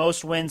got the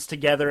most wins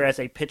together as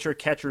a pitcher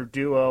catcher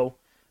duo,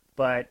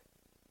 but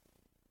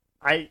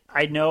I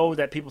know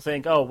that people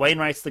think, oh,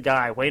 Wainwright's the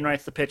guy,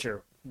 Wainwright's the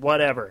pitcher,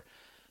 whatever.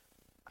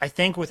 I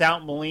think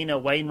without Molina,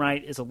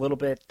 Wainwright is a little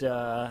bit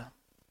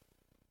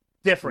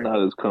different.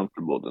 Not as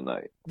comfortable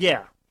tonight.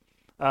 Yeah.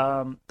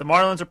 The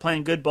Marlins are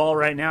playing good ball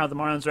right now. The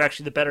Marlins are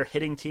actually the better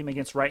hitting team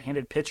against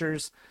right-handed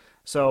pitchers.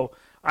 So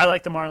I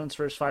like the Marlins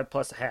first 5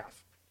 plus a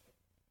half.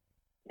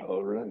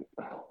 All right.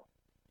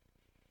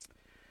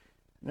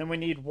 Then we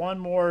need one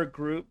more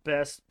group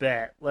best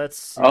bet. Let's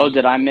see. Oh,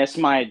 did I miss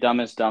my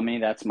dumbest dummy?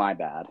 That's my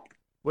bad.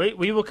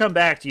 We will come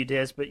back to you,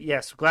 Diz, but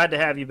yes, glad to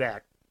have you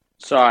back.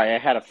 Sorry, I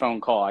had a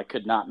phone call I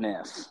could not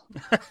miss.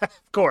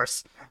 Of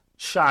course.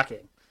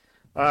 Shocking.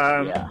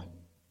 Yeah.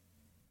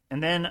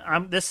 And then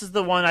this is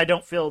the one I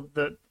don't feel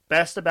the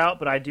best about,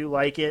 but I do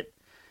like it.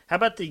 How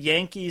about the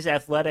Yankees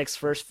Athletics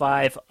first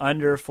 5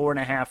 under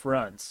 4.5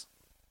 runs?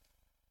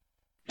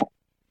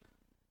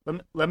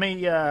 Let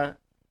me.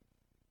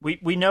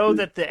 We know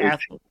that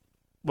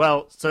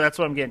so that's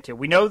what I'm getting to.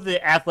 We know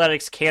the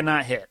Athletics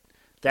cannot hit.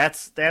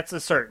 That's a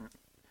certain.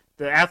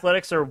 The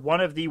Athletics are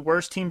one of the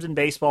worst teams in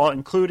baseball,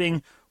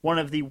 including one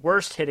of the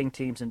worst hitting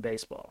teams in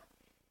baseball.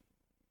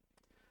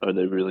 Are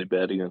they really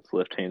bad against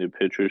left-handed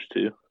pitchers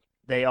too?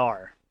 They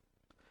are.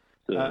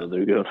 So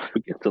they're going up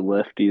against a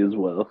lefty as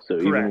well, so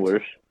correct. Even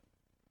worse.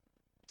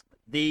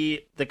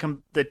 The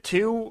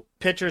two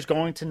pitchers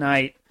going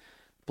tonight,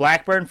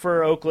 Blackburn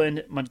for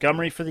Oakland,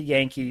 Montgomery for the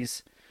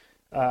Yankees,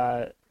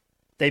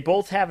 they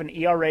both have an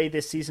ERA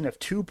this season of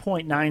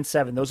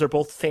 2.97. Those are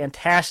both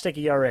fantastic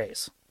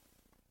ERAs.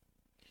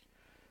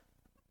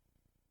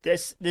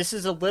 This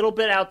is a little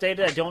bit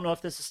outdated. I don't know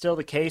if this is still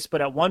the case,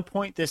 but at one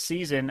point this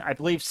season, I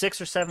believe 6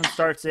 or 7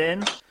 starts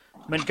in,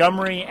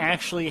 Montgomery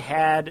actually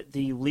had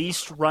the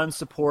least run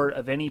support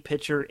of any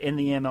pitcher in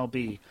the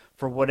MLB.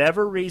 For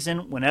whatever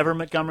reason, whenever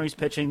Montgomery's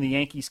pitching, the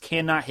Yankees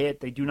cannot hit.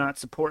 They do not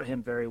support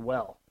him very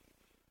well.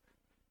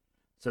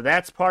 So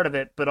that's part of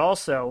it. But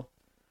also,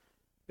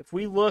 if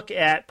we look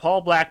at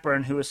Paul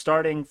Blackburn, who is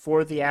starting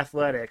for the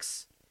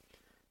Athletics,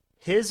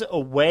 his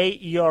away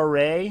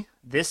ERA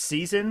this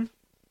season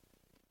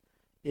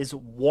is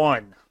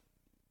 1.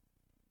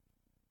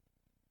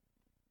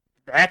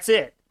 That's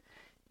it.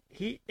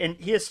 He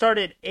has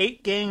started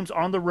 8 games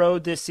on the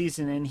road this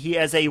season, and he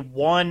has a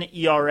 1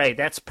 ERA.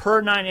 That's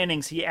per 9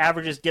 innings. He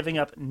averages giving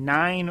up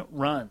 9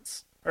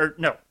 runs. In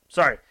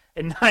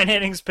 9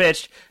 innings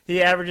pitched,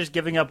 he averages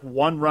giving up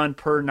 1 run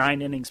per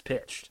 9 innings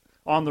pitched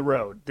on the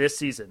road this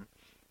season.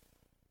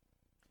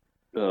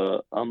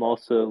 I'm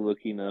also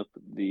looking up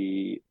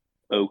the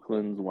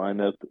Oakland's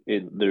lineup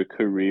in their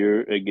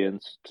career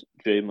against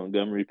Jay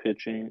Montgomery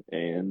pitching,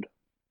 and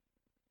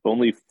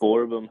only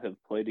 4 of them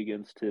have played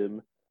against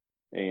him.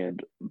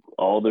 And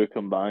all their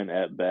combined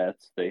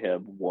at-bats, they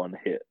have 1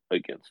 hit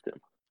against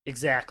him.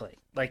 Exactly.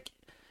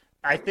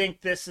 I think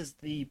this is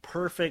the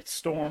perfect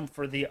storm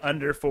for the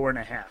under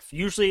 4.5.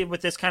 Usually with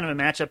this kind of a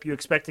matchup, you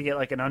expect to get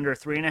like an under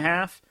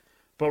 3.5,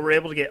 but we're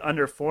able to get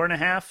under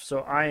 4.5,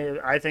 so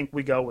I think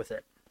we go with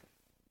it.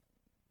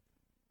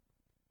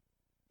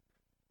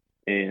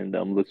 And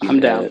I'm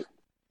down. at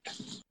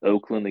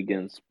Oakland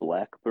against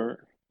Blackburn,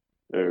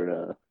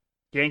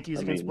 Yankees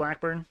against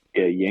Blackburn?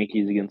 Yeah,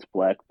 Yankees against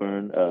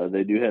Blackburn.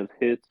 They do have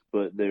hits,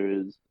 but there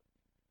is,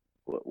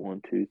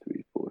 1, 2,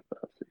 3, 4,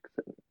 5, 6,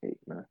 7, 8,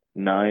 9.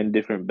 9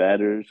 different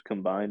batters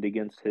combined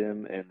against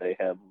him, and they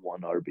have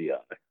 1 RBI.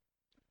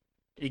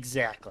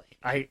 Exactly.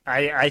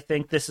 I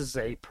think this is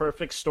a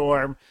perfect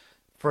storm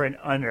for an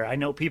under. I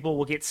know people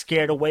will get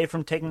scared away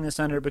from taking this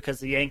under because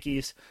the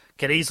Yankees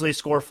could easily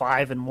score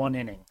 5 in 1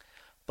 inning.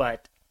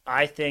 But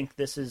I think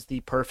this is the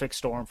perfect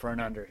storm for an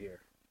under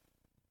here.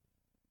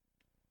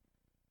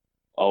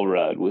 I'll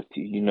ride with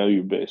you. You know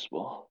your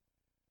baseball.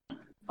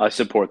 I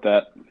support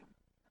that.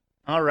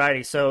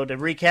 Alrighty, so to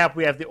recap,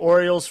 we have the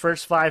Orioles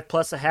first 5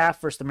 plus a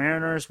half versus the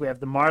Mariners. We have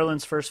the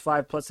Marlins first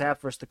 5 plus a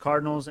half versus the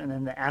Cardinals, and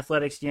then the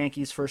Athletics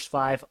Yankees first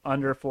 5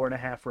 under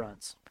 4.5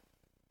 runs.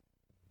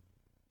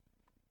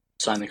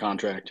 Sign the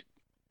contract.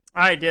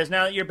 All right, Diz,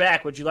 now that you're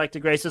back, would you like to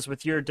grace us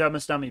with your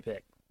dumbest dummy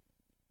pick?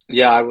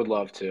 Yeah, I would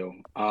love to.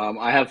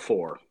 I have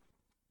 4.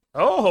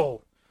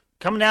 Oh,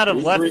 coming out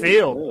of left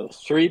field.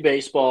 3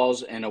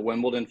 baseballs and a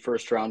Wimbledon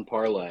first-round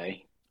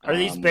parlay. Are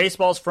these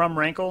baseballs from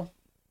Rankle?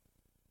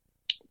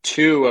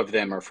 2 of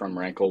them are from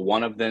Rankle.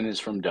 1 of them is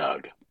from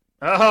Doug.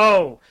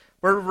 Oh,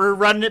 we're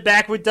running it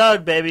back with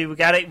Doug, baby. We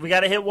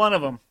gotta hit one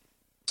of them.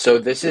 So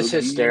this is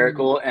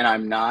hysterical, and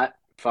I'm not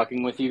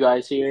fucking with you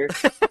guys here.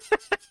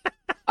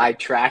 I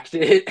tracked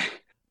it.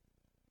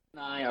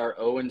 I are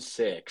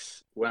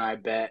 0-6 when I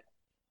bet.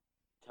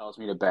 Tells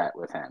me to bet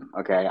with him.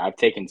 Okay, I've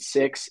taken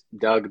 6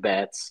 Doug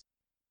bets.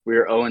 We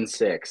were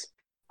 0-6.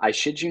 I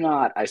shit you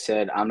not. I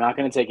said I'm not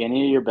going to take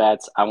any of your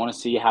bets. I want to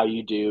see how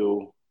you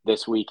do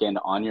this weekend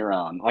on your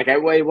own.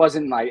 It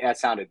wasn't like that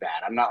sounded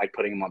bad. I'm not like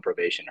putting him on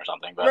probation or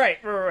something. But right.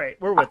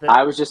 We're with it.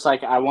 I was just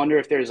like, I wonder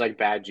if there's like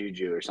bad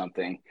juju or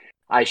something.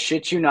 I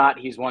shit you not.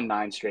 He's won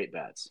 9 straight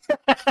bets.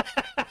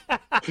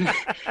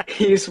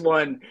 He's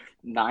won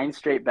 9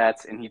 straight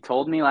bets, and he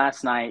told me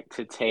last night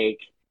to take.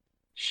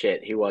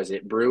 Shit,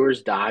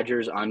 Brewers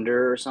Dodgers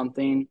under or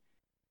something.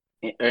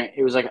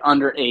 It was like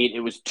under 8. It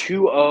was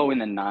 2-0 in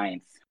the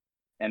 9th,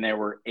 and there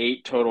were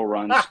 8 total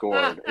runs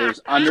scored. It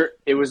was under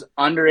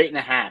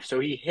 8.5. So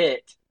he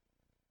hit,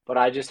 but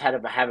I just had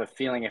to have a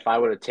feeling if I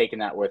would have taken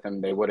that with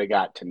him, they would have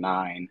got to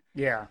 9.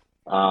 Yeah.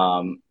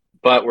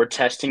 But we're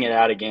testing it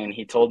out again.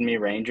 He told me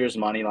Rangers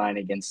money line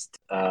against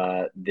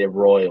the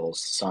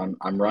Royals, so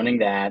I'm running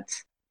that.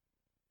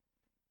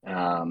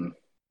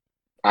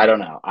 I don't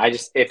know.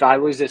 If I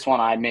lose this one,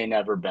 I may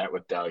never bet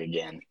with Doug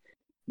again.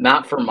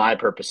 Not for my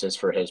purposes,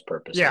 for his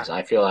purposes. Yeah.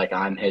 I feel like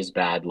I'm his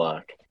bad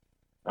luck.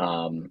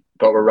 But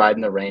we're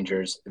riding the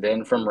Rangers.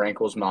 Then from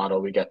Rankle's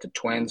model, we got the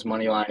Twins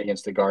money line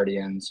against the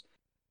Guardians,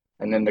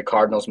 and then the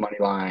Cardinals money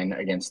line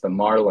against the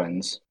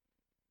Marlins.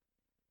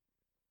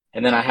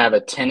 And then I have a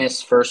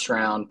tennis first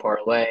round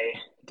parlay,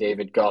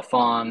 David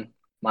Goffin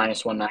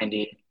minus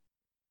 190,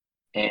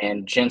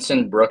 and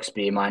Jensen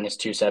Brooksby minus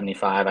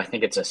 275. I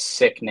think it's a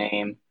sick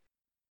name.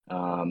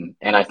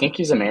 And I think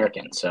he's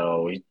American.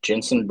 So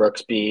Jensen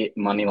Brooksby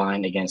money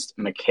line against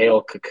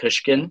Mikhail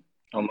Kukushkin,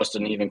 almost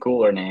an even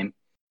cooler name.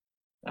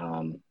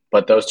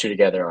 But those 2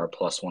 together are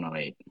plus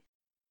 108.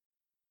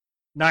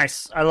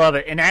 Nice. I love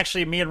it. And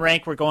actually, me and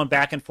Rank were going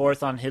back and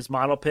forth on his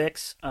model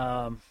picks.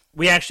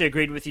 We actually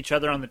agreed with each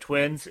other on the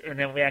Twins, and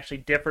then we actually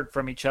differed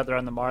from each other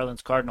on the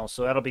Marlins Cardinals.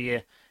 So that'll be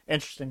an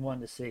interesting one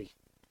to see.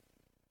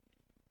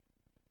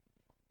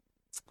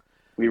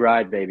 We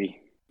ride,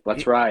 baby.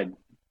 Let's ride.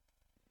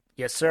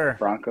 Yes, sir.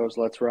 Broncos,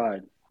 let's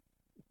ride.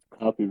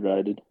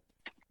 Copyrighted.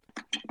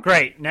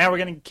 Great. Now we're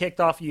going to get kicked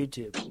off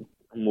YouTube.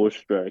 More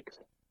strikes.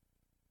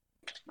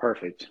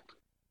 Perfect.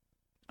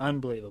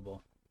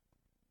 Unbelievable.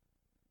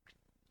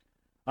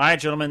 All right,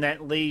 gentlemen,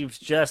 that leaves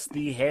just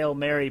the Hail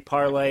Mary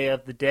parlay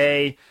of the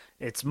day.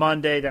 It's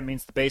Monday. That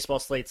means the baseball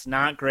slate's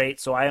not great,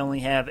 so I only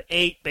have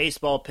 8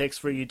 baseball picks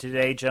for you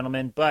today,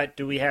 gentlemen. But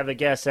do we have a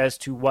guess as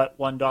to what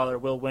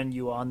 $1 will win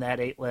you on that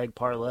 8-leg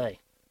parlay?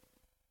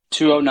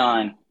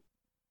 209.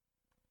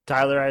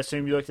 Tyler, I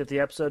assume you looked at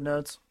the episode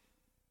notes?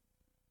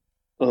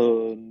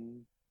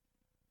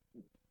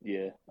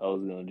 Yeah, I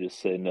was gonna just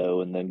say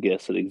no and then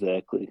guess it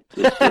exactly.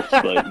 Just to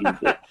spite you,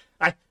 but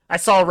I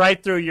saw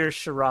right through your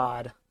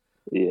charade.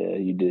 yeah,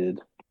 you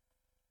did.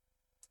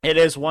 It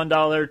is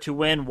 $1 to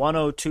win,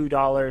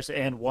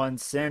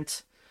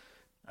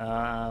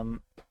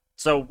 $102.01.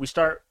 So we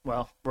start,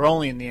 well, we're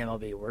only in the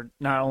MLB. We're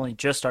not only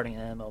just starting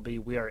in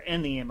MLB, we are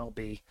in the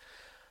MLB.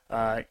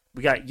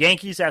 We got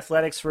Yankees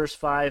Athletics first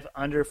 5,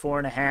 under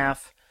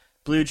 4.5.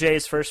 Blue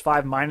Jays first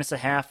 5,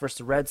 -0.5 versus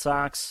the Red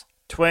Sox.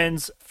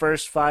 Twins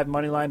first 5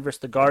 money line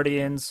versus the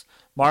Guardians.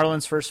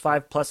 Marlins first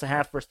 5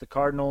 +0.5 versus the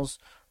Cardinals.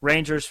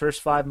 Rangers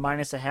first 5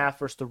 -0.5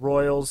 versus the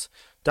Royals.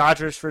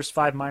 Dodgers first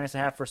 5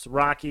 -0.5 versus the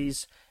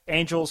Rockies.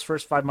 Angels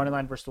first 5 money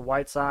line versus the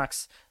White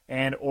Sox.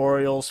 And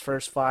Orioles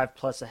first 5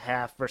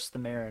 +0.5 versus the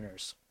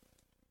Mariners.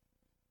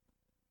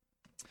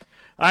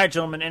 All right,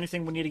 gentlemen,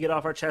 anything we need to get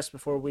off our chest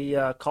before we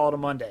call it a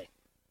Monday?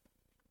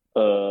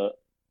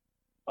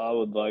 I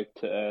would like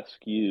to ask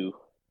you,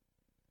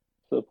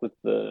 what's up with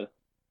the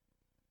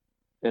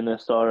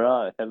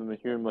NSRI? Haven't been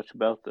hearing much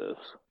about those.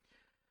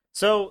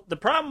 So the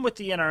problem with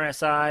the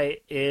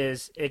NRSI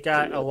is it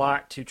got a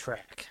lot to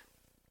track.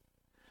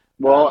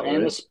 Well,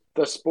 and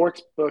the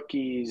sports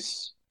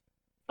bookies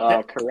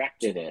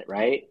corrected it,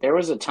 right? There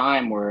was a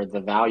time where the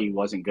value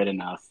wasn't good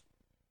enough,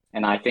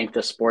 and I think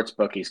the sports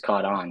bookies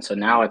caught on. So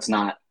now it's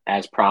not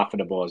as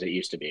profitable as it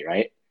used to be,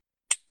 right?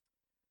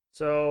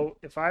 So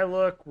if I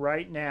look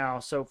right now,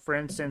 so for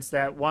instance,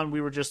 that one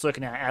we were just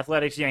looking at,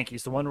 Athletics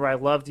Yankees, the one where I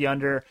love the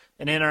under,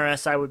 an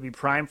NRSI would be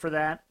prime for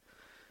that.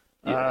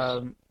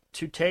 Yes.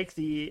 To take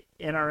the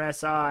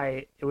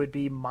NRSI, it would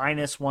be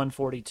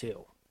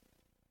 -142.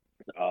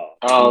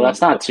 Oh, that's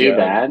not too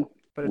bad.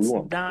 But We it's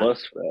want not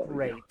plus value.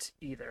 great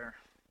either.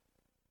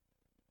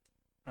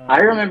 I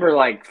remember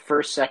like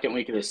first, second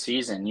week of the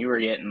season, you were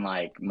getting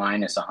like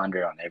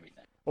 -100 on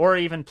everything. Or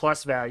even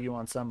plus value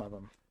on some of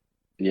them.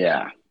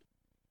 Yeah.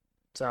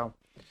 So,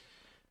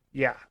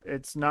 yeah,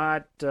 it's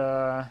not...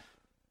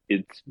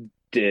 It's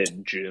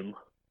dead, Jim.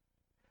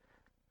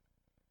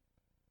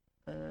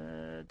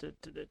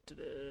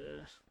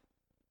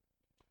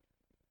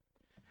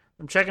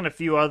 I'm checking a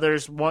few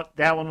others.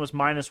 That one was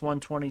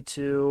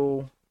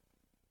 -122.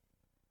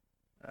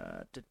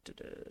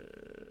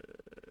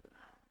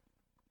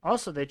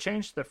 Also, they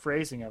changed the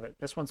phrasing of it.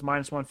 This one's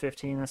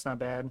 -115. That's not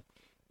bad.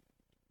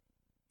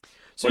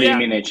 So, What do you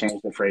mean they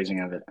changed the phrasing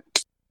of it?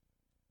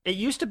 It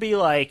used to be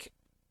like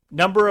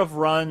number of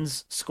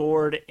runs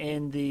scored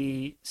in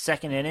the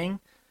second inning.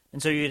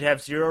 And so you'd have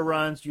 0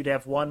 runs, you'd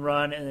have 1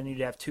 run, and then you'd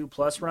have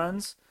 2+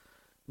 runs.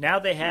 Now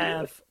they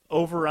have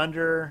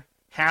over-under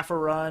half a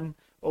run,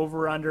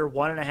 over-under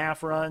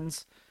 1.5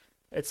 runs.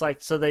 It's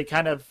like, so they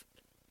kind of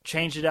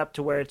change it up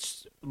to where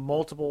it's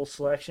multiple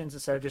selections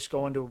instead of just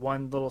going to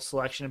one little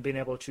selection and being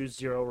able to choose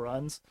 0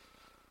 runs.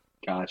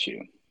 Got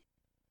you.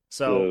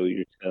 So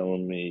you're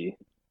telling me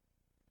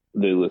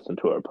they listen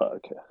to our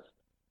podcast?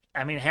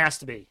 I mean, it has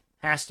to be.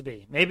 Has to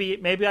be.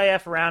 Maybe I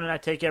F around and I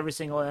take every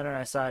single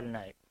NRSI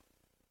tonight.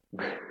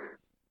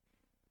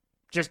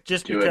 Just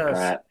Do because.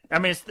 Pat. I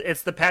mean,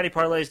 it's the Patty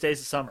Parlay's Days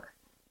of Summer.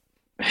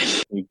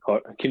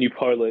 Can you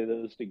parlay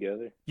those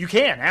together? You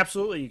can.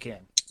 Absolutely you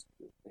can.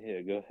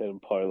 Yeah, go ahead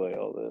and parlay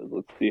all those.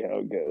 Let's see how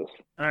it goes.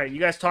 All right, you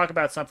guys talk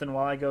about something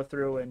while I go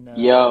through and...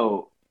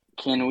 Yo,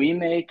 can we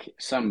make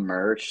some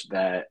merch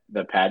that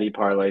the Patty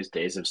Parlay's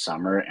Days of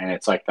Summer, and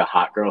it's like the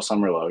Hot Girl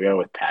Summer logo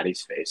with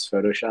Patty's face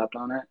photoshopped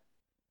on it?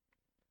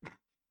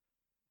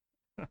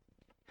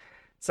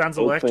 Sounds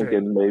I was electric.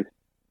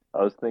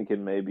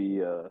 thinking maybe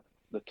the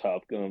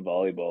Top Gun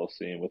volleyball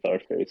scene with our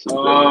faces.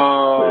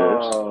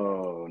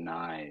 Oh,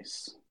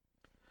 nice.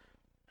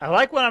 I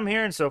like what I'm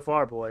hearing so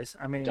far, boys.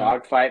 I mean...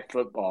 Dogfight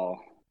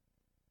football.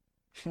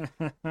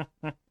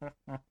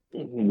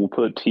 We'll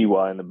put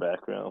TY in the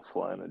background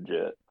flying a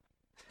jet.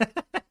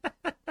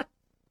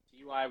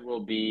 TY will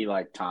be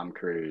like Tom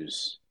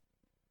Cruise,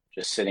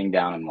 just sitting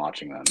down and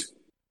watching them.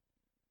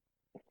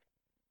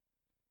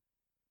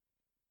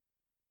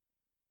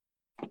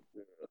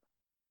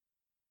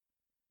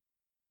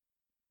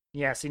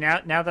 Yeah, see, now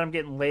that I'm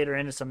getting later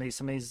into some of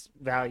these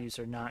values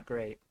are not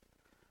great.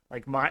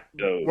 Like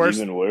Even worse?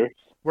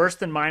 Worse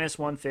than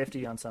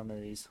 -150 on some of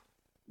these.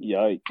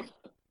 Yikes.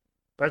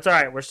 But it's all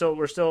right. We're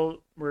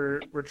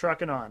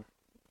trucking on.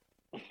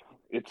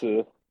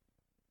 We're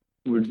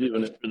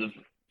doing it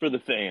for the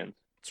fans.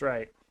 That's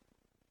right.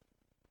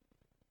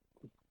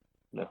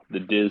 No,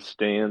 the Diz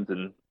stands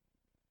and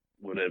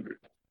whatever.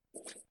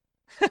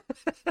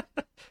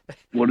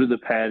 What are the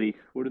Patty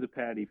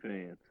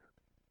fans?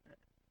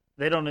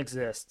 They don't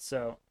exist,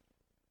 so.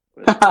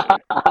 That's fair.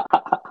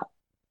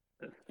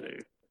 That's fair.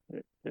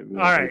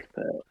 Everyone All right. hates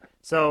Pat.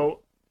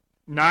 So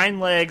 9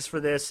 legs for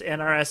this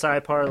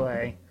NRSI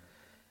parlay.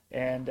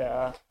 And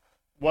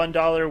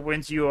 $1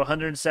 wins you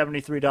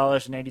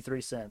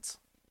 $173.83.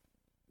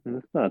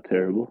 That's not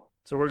terrible.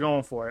 So we're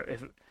going for it.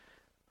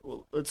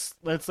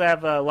 Let's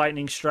have a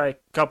lightning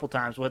strike a couple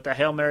times with the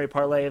Hail Mary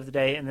parlay of the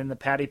day, and then the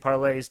Patty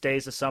Parlay's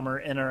Days of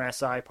Summer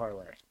NRSI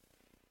parlay.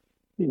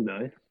 Be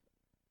nice.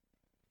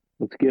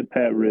 Let's get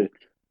Pat rich.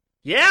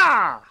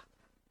 Yeah!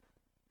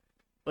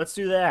 Let's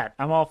do that.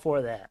 I'm all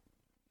for that.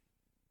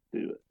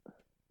 Do it.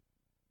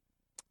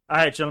 All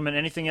right, gentlemen.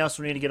 Anything else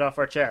we need to get off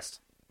our chest?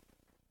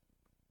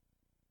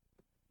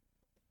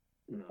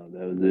 No,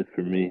 that was it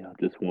for me. I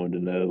just wanted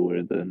to know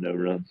where the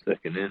no-run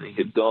second inning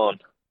had gone.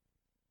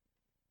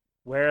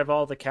 Where have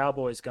all the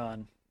Cowboys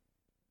gone?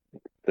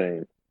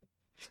 Same.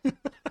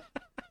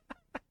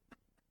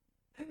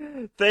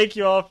 Thank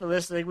you all for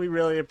listening. We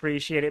really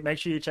appreciate it. Make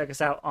sure you check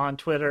us out on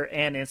Twitter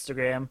and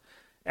Instagram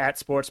at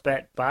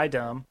SportsBet by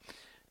Dumb.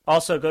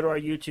 Also, go to our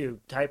YouTube.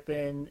 Type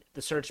in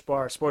the search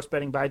bar, Sports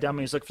Betting by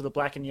Dummies. Look for the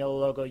black and yellow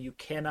logo. You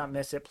cannot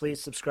miss it.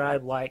 Please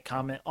subscribe, like,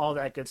 comment, all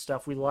that good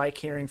stuff. We like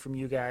hearing from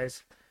you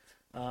guys.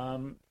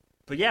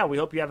 But yeah, we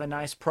hope you have a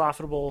nice,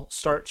 profitable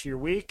start to your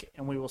week,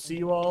 and we will see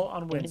you all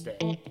on Wednesday.